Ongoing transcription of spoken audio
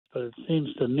but it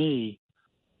seems to me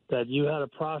that you had a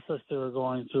process they were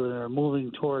going through and they were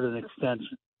moving toward an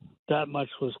extension. That much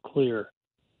was clear.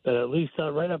 That at least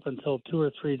right up until 2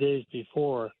 or 3 days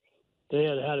before, they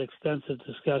had had extensive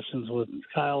discussions with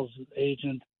Kyle's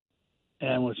agent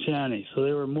and with Shanny. So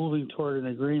they were moving toward an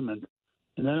agreement.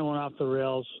 And then it went off the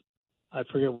rails. I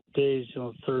forget what days,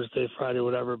 Thursday, Friday,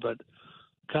 whatever. But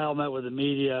Kyle met with the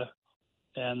media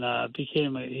and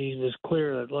he was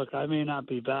clear that, look, I may not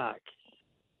be back.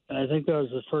 And I think that was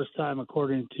the first time,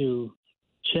 according to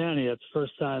Shanny, it's the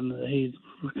first time that he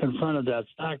confronted that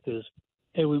fact is,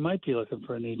 hey, we might be looking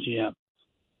for a new GM.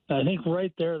 And I think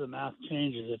right there the math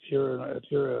changes. If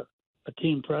you're a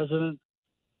team president,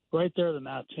 right there the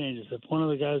math changes. If one of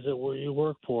the guys that you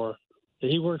work for, that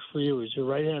he works for you, is your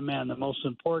right-hand man, the most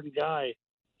important guy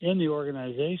in the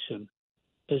organization,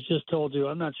 has just told you,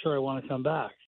 I'm not sure I want to come back.